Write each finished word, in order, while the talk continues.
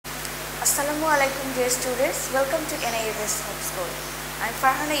Assalamualaikum dear students, welcome to NIAS Home School. I am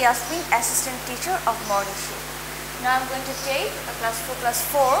Farhana Yasmin, assistant teacher of morning shift. Now I am going to take a class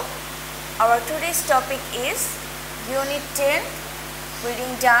 4. Our today's topic is Unit 10, reading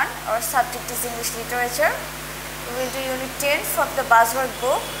done. Our subject is English literature. We will do Unit 10 from the buzzword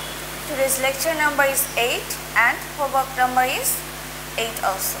book. Today's lecture number is 8 and homework number is 8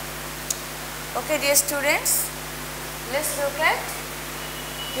 also. Okay dear students, let's look at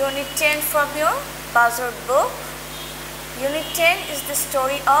Unit 10 from your buzzword book. Unit 10 is the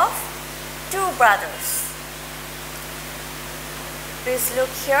story of two brothers. Please look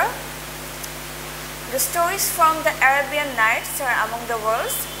here. The stories from the Arabian Nights are among the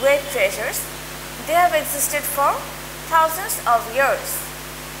world's great treasures. They have existed for thousands of years.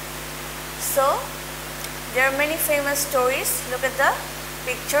 So, there are many famous stories. Look at the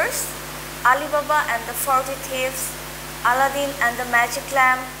pictures. Ali Baba and the 40 Thieves, Aladdin and the Magic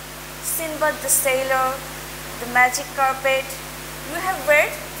Lamp, Sinbad the Sailor, the Magic Carpet. You have read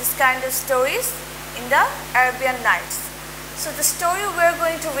this kind of stories in the Arabian Nights. So the story we are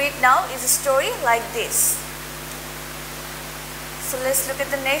going to read now is a story like this. So let's look at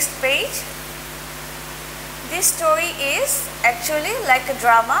the next page. This story is actually like a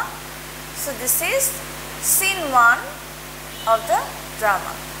drama. So this is scene 1 of the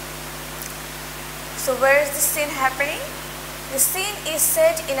drama. So where is the scene happening? The scene is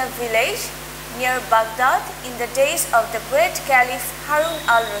set in a village near Baghdad in the days of the great Caliph Harun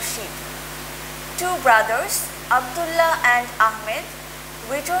al-Rashid. Two brothers, Abdullah and Ahmed,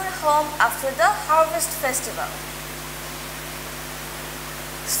 return home after the harvest festival.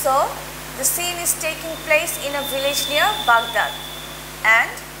 So the scene is taking place in a village near Baghdad,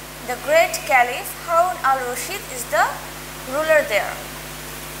 and the great Caliph Harun al-Rashid is the ruler there.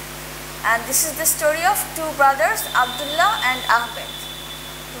 And this is the story of two brothers, Abdullah and Ahmed.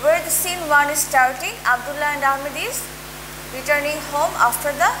 Where the scene 1 is starting, Abdullah and Ahmed is returning home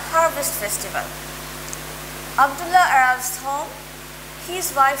after the harvest festival. Abdullah arrives home. His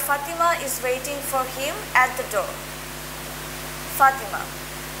wife Fatima is waiting for him at the door. Fatima.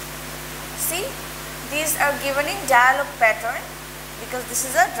 See, these are given in dialogue pattern because this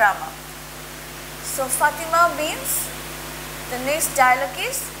is a drama. So Fatima means the next dialogue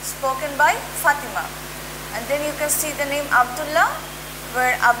is spoken by Fatima, and then you can see the name Abdullah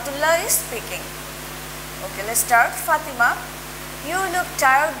where Abdullah is speaking. Okay, let's start. Fatima, you look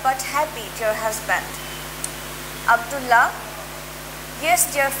tired but happy, dear husband. Abdullah,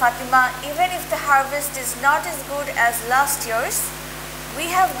 yes dear Fatima, even if the harvest is not as good as last year's, we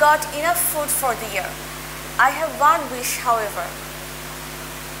have got enough food for the year. I have one wish, however.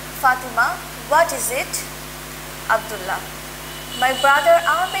 Fatima, what is it? Abdullah, my brother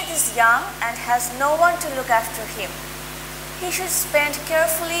Ahmed is young and has no one to look after him. He should spend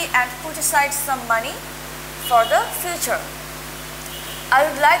carefully and put aside some money for the future. I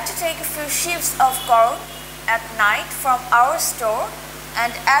would like to take a few sheaves of corn at night from our store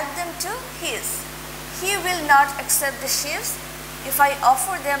and add them to his. He will not accept the sheaves if I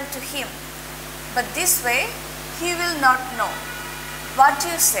offer them to him, but this way he will not know. What do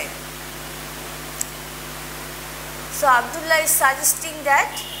you say? So Abdullah is suggesting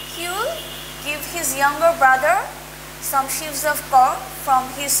that he will give his younger brother some sheaves of corn from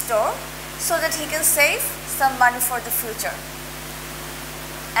his store so that he can save some money for the future.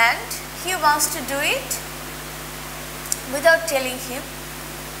 And he wants to do it without telling him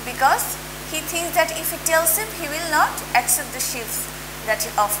because he thinks that if he tells him, he will not accept the sheaves that he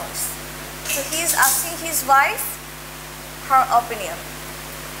offers. So he is asking his wife her opinion.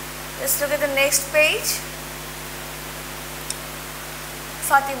 Let's look at the next page.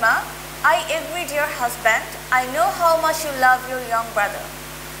 Fatima, I agree, dear husband. I know how much you love your young brother.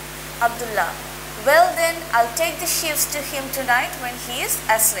 Abdullah, well then, I'll take the sheaves to him tonight when he is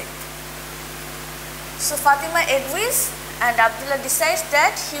asleep. So Fatima agrees and Abdullah decides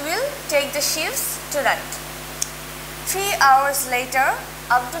that he will take the sheaves tonight. 3 hours later,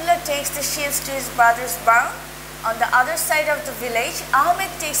 Abdullah takes the sheaves to his brother's barn on the other side of the village. Ahmed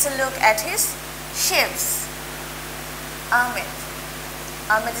takes a look at his sheaves. Ahmed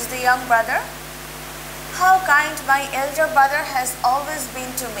is the young brother. How kind my elder brother has always been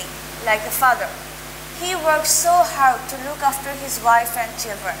to me, like a father. He works so hard to look after his wife and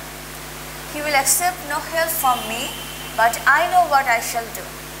children. He will accept no help from me, but I know what I shall do.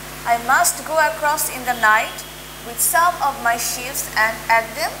 I must go across in the night with some of my sheaves and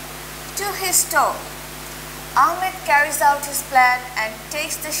add them to his store. Ahmed carries out his plan and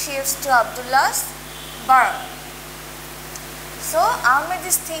takes the sheaves to Abdullah's barn. So Ahmed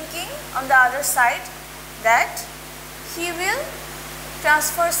is thinking on the other side that he will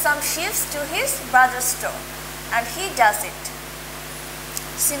transfer some sheaves to his brother's store, and he does it.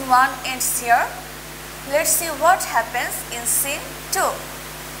 Scene 1 ends here. Let's see what happens in scene 2.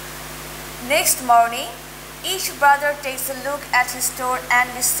 Next morning, each brother takes a look at his store and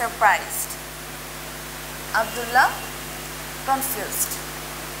is surprised. Abdullah, confused.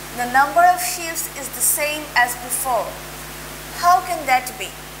 The number of sheaves is the same as before. How can that be?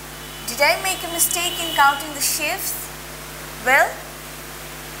 Did I make a mistake in counting the sheaves? Well,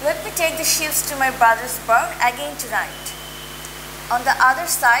 let me take the sheaves to my brother's barn again tonight. On the other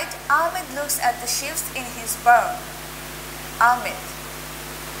side, Ahmed looks at the sheaves in his barn. Ahmed,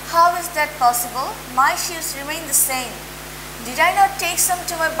 how is that possible? My sheaves remain the same. Did I not take some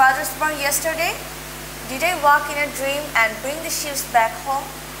to my brother's barn yesterday? Did I walk in a dream and bring the sheaves back home?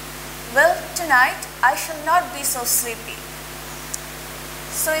 Well, tonight I shall not be so sleepy.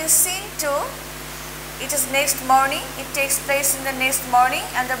 So in scene 2, it is next morning. It takes place in the next morning,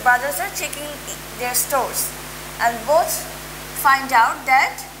 and the brothers are checking their stores, and both find out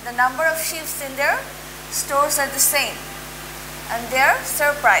that the number of sheaves in their stores are the same, and they are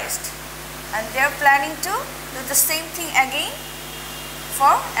surprised, and they are planning to do the same thing again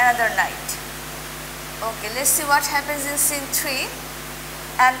for another night. Okay, let's see what happens in scene 3.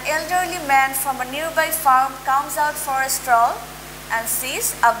 An elderly man from a nearby farm comes out for a stroll and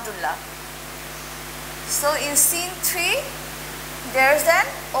sees Abdullah. So in scene 3, there is an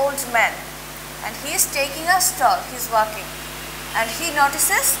old man, and he is taking a stroll. He is walking, and he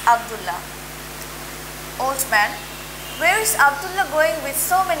notices Abdullah. Old man, where is Abdullah going with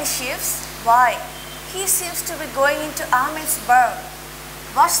so many sheaves? Why, he seems to be going into Ahmed's barn.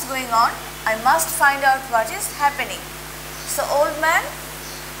 What's going on? I must find out what is happening. So old man,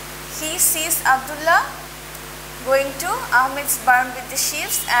 he sees Abdullah going to Ahmed's barn with the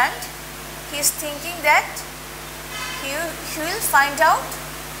sheaves, and he is thinking that he will find out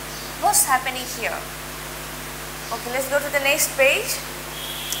what's happening here. Okay, let's go to the next page.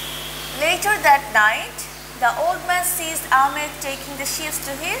 Later that night, the old man sees Ahmed taking the sheaves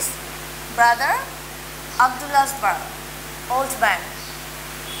to his brother Abdullah's barn. Old man,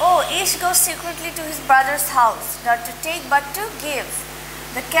 oh, each goes secretly to his brother's house, not to take but to give.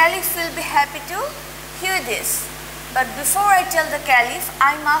 The Caliph will be happy to hear this. But before I tell the Caliph,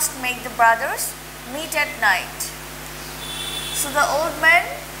 I must make the brothers meet at night. So the old man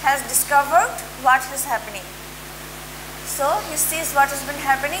has discovered what is happening. So he sees what has been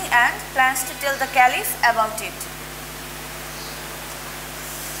happening and plans to tell the Caliph about it.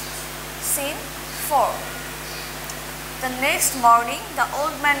 Scene 4. The next morning, the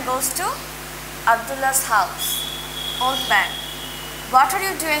old man goes to Abdullah's house. Old man, what are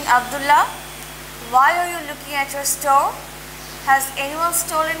you doing, Abdullah? Why are you looking at your store? Has anyone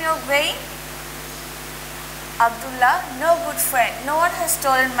stolen your grain? Abdullah, no, good friend, no one has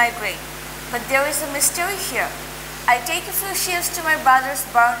stolen my grain. But there is a mystery here. I take a few sheaves to my brother's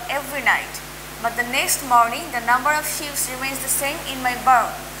barn every night, but the next morning the number of sheaves remains the same in my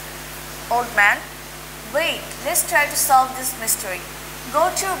barn. Old man, wait, let's try to solve this mystery.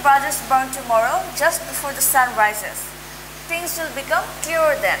 Go to your brother's barn tomorrow just before the sun rises. Things will become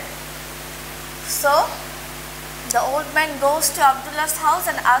clearer then. So the old man goes to Abdullah's house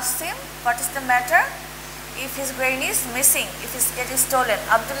and asks him what is the matter, if his grain is missing, if it's getting stolen.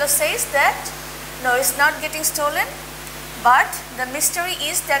 Abdullah says that no, it's not getting stolen, but the mystery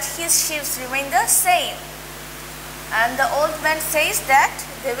is that his sheaves remain the same. And the old man says that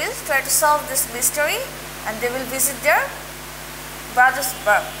they will try to solve this mystery and they will visit their brother's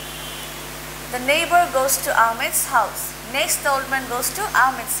barn. The neighbor goes to Ahmed's house. Next, the old man goes to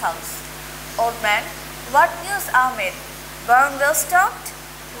Ahmed's house. Old man, what news, Ahmed? Barn well stocked?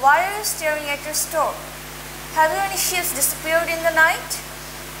 Why are you staring at your store? Have you any sheaves disappeared in the night?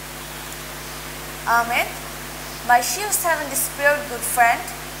 Ahmed, my sheaves haven't disappeared, good friend.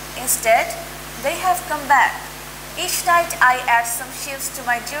 Instead, they have come back. Each night I add some sheaves to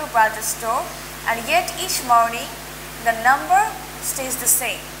my dear brother's store, and yet each morning the number stays the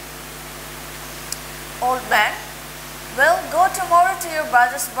same. Old man, well, go tomorrow to your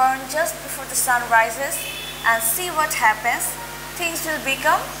brother's barn just before the sun rises and see what happens. Things will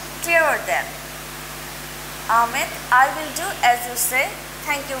become clearer then. Ahmed, I will do as you say.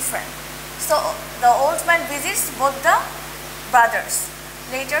 Thank you, friend. So the old man visits both the brothers.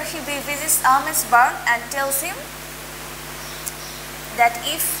 Later he visits Ahmed's barn and tells him that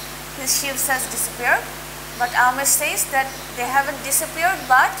if his sheaves has disappeared, but Ahmed says that they haven't disappeared,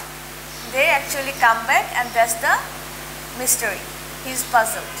 but they actually come back, and that's the mystery. He is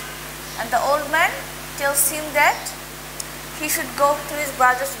puzzled. And the old man tells him that he should go to his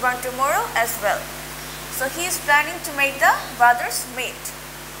brother's barn tomorrow as well. So he is planning to make the brothers meet.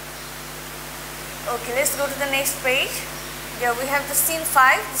 Okay, let's go to the next page. Here we have the scene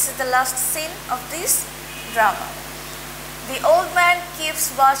 5. This is the last scene of this drama. The old man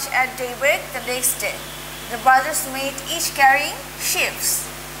keeps watch at daybreak the next day. The brothers meet, each carrying sheaves.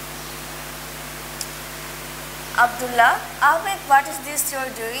 Abdullah, Ahmed, what is this you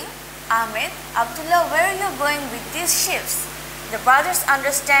are doing? Ahmed, Abdullah, where are you going with these sheaves? The brothers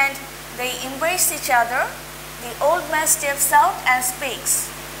understand. They embrace each other. The old man steps out and speaks.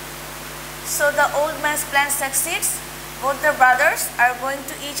 So the old man's plan succeeds. Both the brothers are going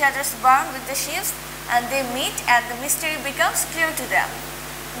to each other's barn with the sheaves, and they meet, and the mystery becomes clear to them.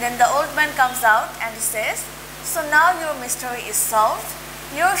 Then the old man comes out and he says, so now your mystery is solved.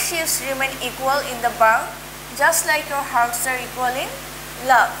 Your sheaves remain equal in the barn, just like your hearts are equal in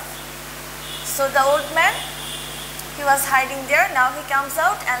love. So the old man, he was hiding there. Now he comes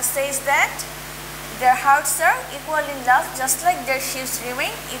out and says that their hearts are equal in love, just like their sheaves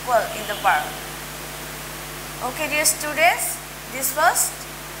remain equal in the barn. Okay, dear students, this was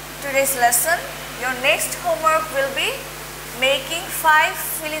today's lesson. Your next homework will be making 5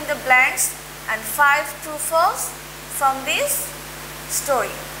 fill in the blanks and 5 true false from this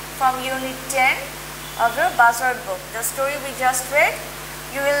story from Unit 10 of your buzzword book. The story we just read,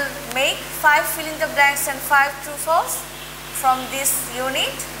 you will make 5 fill in the blanks and 5 true false from this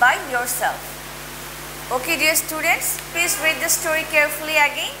unit by yourself. Okay, dear students, please read the story carefully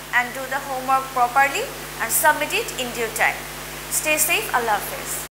again and do the homework properly and submit it in due time. Stay safe. Allah Hafiz.